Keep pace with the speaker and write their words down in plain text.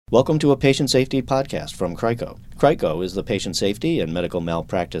Welcome to a patient safety podcast from CRICO. CRICO is the patient safety and medical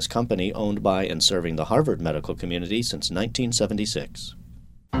malpractice company owned by and serving the Harvard medical community since 1976.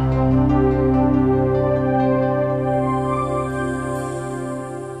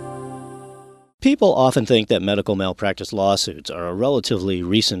 People often think that medical malpractice lawsuits are a relatively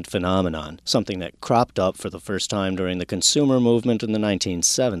recent phenomenon, something that cropped up for the first time during the consumer movement in the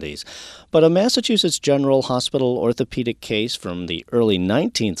 1970s. But a Massachusetts General Hospital orthopedic case from the early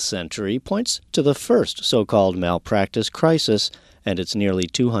 19th century points to the first so-called malpractice crisis, and it's nearly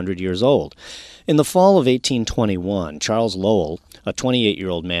 200 years old. In the fall of 1821, Charles Lowell, a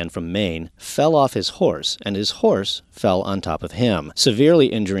 28-year-old man from Maine, fell off his horse, and his horse fell on top of him, severely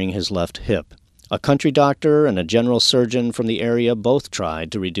injuring his left hip. A country doctor and a general surgeon from the area both tried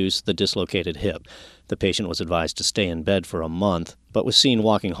to reduce the dislocated hip. The patient was advised to stay in bed for a month, but was seen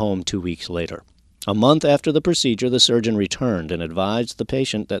walking home 2 weeks later. A month after the procedure, the surgeon returned and advised the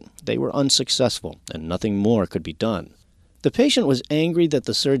patient that they were unsuccessful and nothing more could be done. The patient was angry that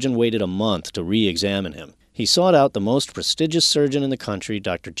the surgeon waited a month to re-examine him. He sought out the most prestigious surgeon in the country,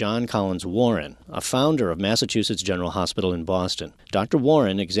 Dr. John Collins Warren, a founder of Massachusetts General Hospital in Boston. Dr.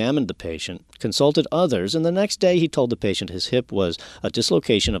 Warren examined the patient, consulted others, and the next day he told the patient his hip was a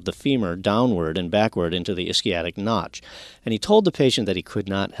dislocation of the femur downward and backward into the ischiatic notch, and he told the patient that he could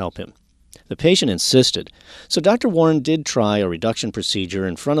not help him. The patient insisted, so Dr. Warren did try a reduction procedure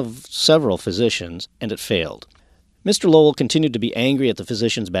in front of several physicians, and it failed. Mr. Lowell continued to be angry at the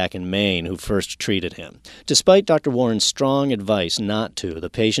physicians back in Maine who first treated him. Despite Dr. Warren's strong advice not to, the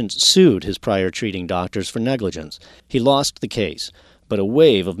patient sued his prior treating doctors for negligence. He lost the case, but a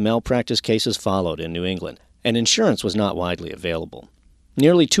wave of malpractice cases followed in New England, and insurance was not widely available.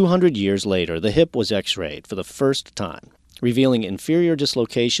 Nearly 200 years later, the hip was x-rayed for the first time, revealing inferior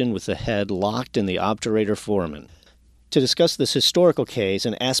dislocation with the head locked in the obturator foramen. To discuss this historical case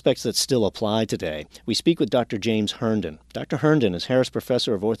and aspects that still apply today, we speak with Dr. James Herndon. Dr. Herndon is Harris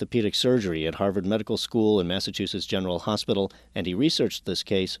Professor of Orthopedic Surgery at Harvard Medical School and Massachusetts General Hospital, and he researched this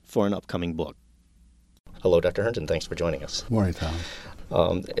case for an upcoming book. Hello, Dr. Herndon. Thanks for joining us. Good morning,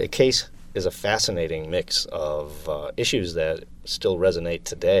 Tom. A case is a fascinating mix of issues that still resonate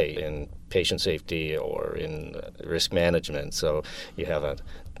today in patient safety or in risk management. So you have a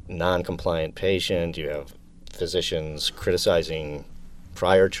non-compliant patient, you have physicians criticizing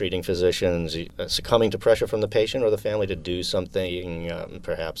prior treating physicians, succumbing to pressure from the patient or the family to do something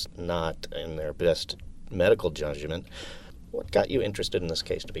perhaps not in their best medical judgment. What got you interested in this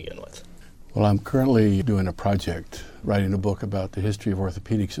case to begin with? Well, I'm currently doing a project, writing a book about the history of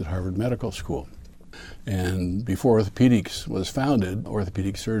orthopedics at Harvard Medical School. And before orthopedics was founded,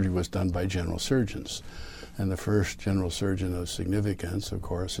 orthopedic surgery was done by general surgeons. And the first general surgeon of significance, of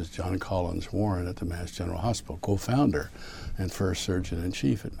course, is John Collins Warren at the Mass General Hospital, co-founder and first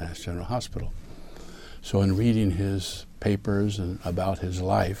surgeon-in-chief at Mass General Hospital. So in reading his papers and about his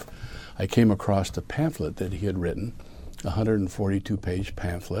life, I came across a pamphlet that he had written, a 142-page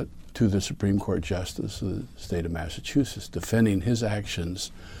pamphlet, to the Supreme Court Justice of the state of Massachusetts, defending his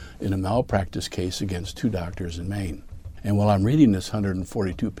actions in a malpractice case against two doctors in Maine. And while I'm reading this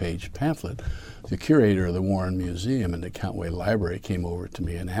 142-page pamphlet, the curator of the Warren Museum in the Countway Library came over to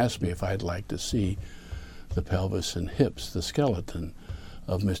me and asked me if I'd like to see the pelvis and hips, the skeleton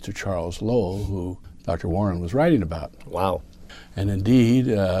of Mr. Charles Lowell, who Dr. Warren was writing about. Wow. And indeed,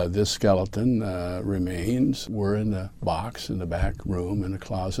 this skeleton remains. We're in the box in the back room in a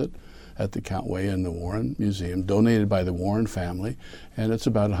closet at the Countway in the Warren Museum, donated by the Warren family, and it's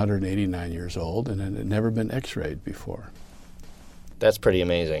about 189 years old, and it had never been x-rayed before. That's pretty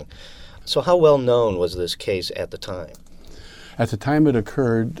amazing. So how well known was this case at the time? At the time it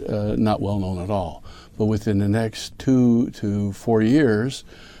occurred, not well known at all. But within the next 2 to 4 years,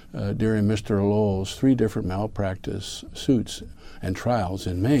 during Mr. Lowell's 3 different malpractice suits and trials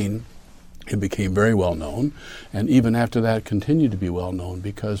in Maine, it became very well known, and even after that continued to be well known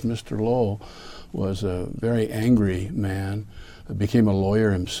because Mr. Lowell was a very angry man, became a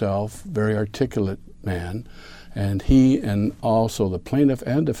lawyer himself, very articulate man, and he and also the plaintiff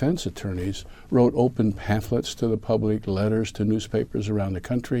and defense attorneys wrote open pamphlets to the public, letters to newspapers around the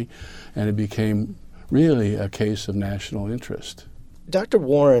country, and it became really a case of national interest. Dr.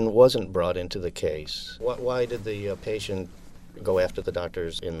 Warren wasn't brought into the case. Why did the patient go after the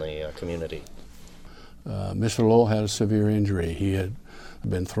doctors in the community? Mr. Lowell had a severe injury. He had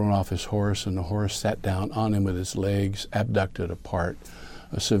been thrown off his horse, and the horse sat down on him with his legs abducted apart,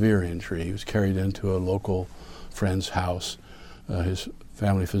 a severe injury. He was carried into a local friend's house. His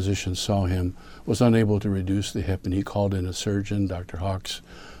family physician saw him, was unable to reduce the hip, and he called in a surgeon, Dr. Hawks,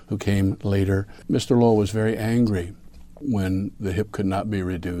 who came later. Mr. Lowell was very angry when the hip could not be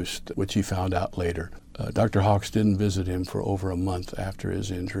reduced, which he found out later. Dr. Hawkes didn't visit him for over a month after his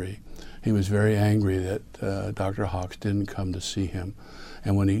injury. He was very angry that Dr. Hawkes didn't come to see him.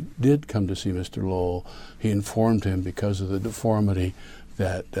 And when he did come to see Mr. Lowell, he informed him because of the deformity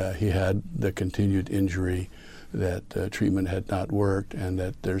that he had the continued injury, that treatment had not worked, and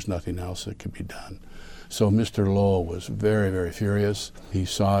that there's nothing else that could be done. So Mr. Lowell was very, very furious. He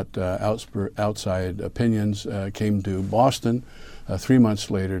sought outside opinions, came to Boston 3 months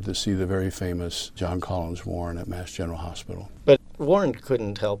later to see the very famous John Collins Warren at Mass General Hospital. But Warren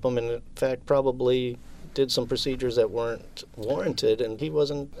couldn't help him, and in fact probably did some procedures that weren't warranted, and he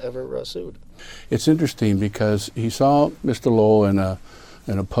wasn't ever sued. It's interesting because he saw Mr. Lowell in a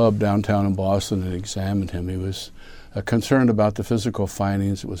pub downtown in Boston and examined him. He was concerned about the physical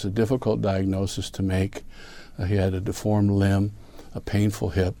findings. It was a difficult diagnosis to make. He had a deformed limb, a painful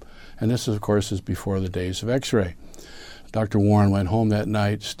hip, and this, of course, is before the days of X-ray. Dr. Warren went home that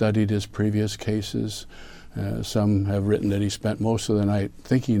night, studied his previous cases. Some have written that he spent most of the night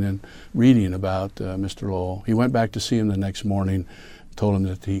thinking and reading about Mr. Lowell. He went back to see him the next morning, told him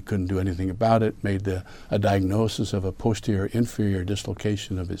that he couldn't do anything about it, made a diagnosis of a posterior-inferior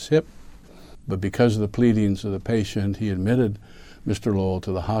dislocation of his hip. But because of the pleadings of the patient, he admitted Mr. Lowell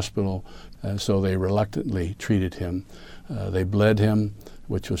to the hospital, so they reluctantly treated him. They bled him,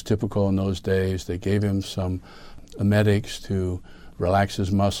 which was typical in those days. They gave him some emetics to relax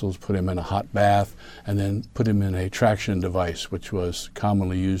his muscles, put him in a hot bath, and then put him in a traction device, which was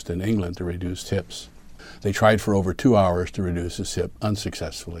commonly used in England to reduce hips. They tried for over 2 hours to reduce his hip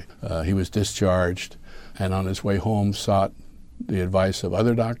unsuccessfully. He was discharged, and on his way home sought the advice of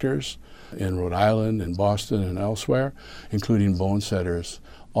other doctors in Rhode Island, in Boston, and elsewhere, including bone setters.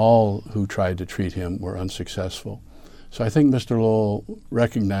 All who tried to treat him were unsuccessful. So I think Mr. Lowell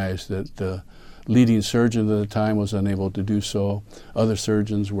recognized that the leading surgeon at the time was unable to do so. Other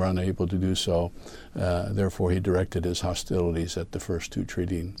surgeons were unable to do so. Therefore, he directed his hostilities at the first two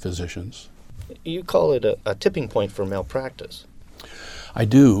treating physicians. You call it a tipping point for malpractice. I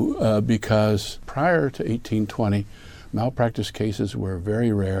do, because prior to 1820, malpractice cases were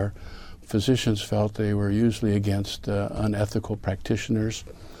very rare. Physicians felt they were usually against unethical practitioners,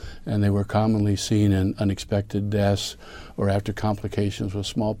 and they were commonly seen in unexpected deaths or after complications with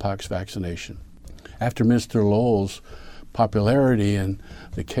smallpox vaccination. After Mr. Lowell's popularity and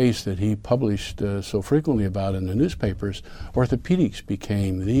the case that he published so frequently about in the newspapers, orthopedics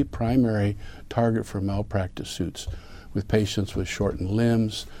became the primary target for malpractice suits, with patients with shortened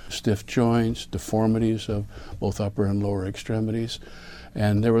limbs, stiff joints, deformities of both upper and lower extremities.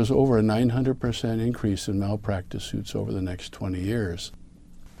 And there was over a 900% increase in malpractice suits over the next 20 years.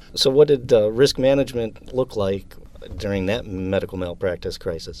 So what did risk management look like during that medical malpractice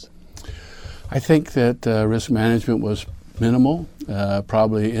crisis? I think that risk management was minimal,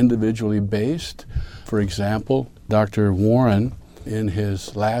 probably individually based. For example, Dr. Warren, in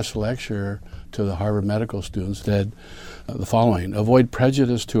his last lecture to the Harvard medical students, said the following: "Avoid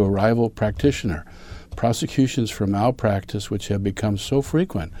prejudice to a rival practitioner. Prosecutions for malpractice, which have become so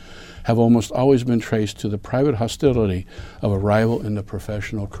frequent, have almost always been traced to the private hostility of a rival in the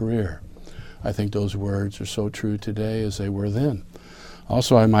professional career." I think those words are so true today as they were then.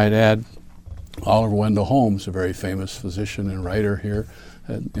 Also, I might add, Oliver Wendell Holmes, a very famous physician and writer here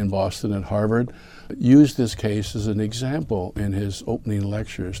in Boston at Harvard, used this case as an example in his opening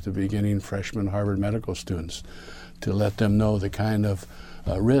lectures to beginning freshman Harvard medical students, to let them know the kind of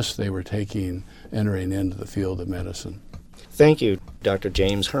risks they were taking entering into the field of medicine. Thank you, Dr.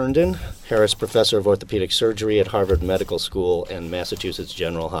 James Herndon, Harris Professor of Orthopedic Surgery at Harvard Medical School and Massachusetts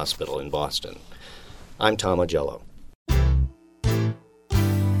General Hospital in Boston. I'm Tom Augello.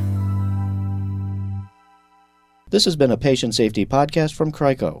 This has been a patient safety podcast from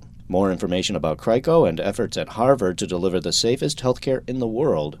Crico. More information about Crico and efforts at Harvard to deliver the safest healthcare in the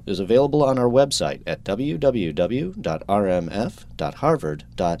world is available on our website at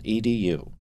www.rmf.harvard.edu.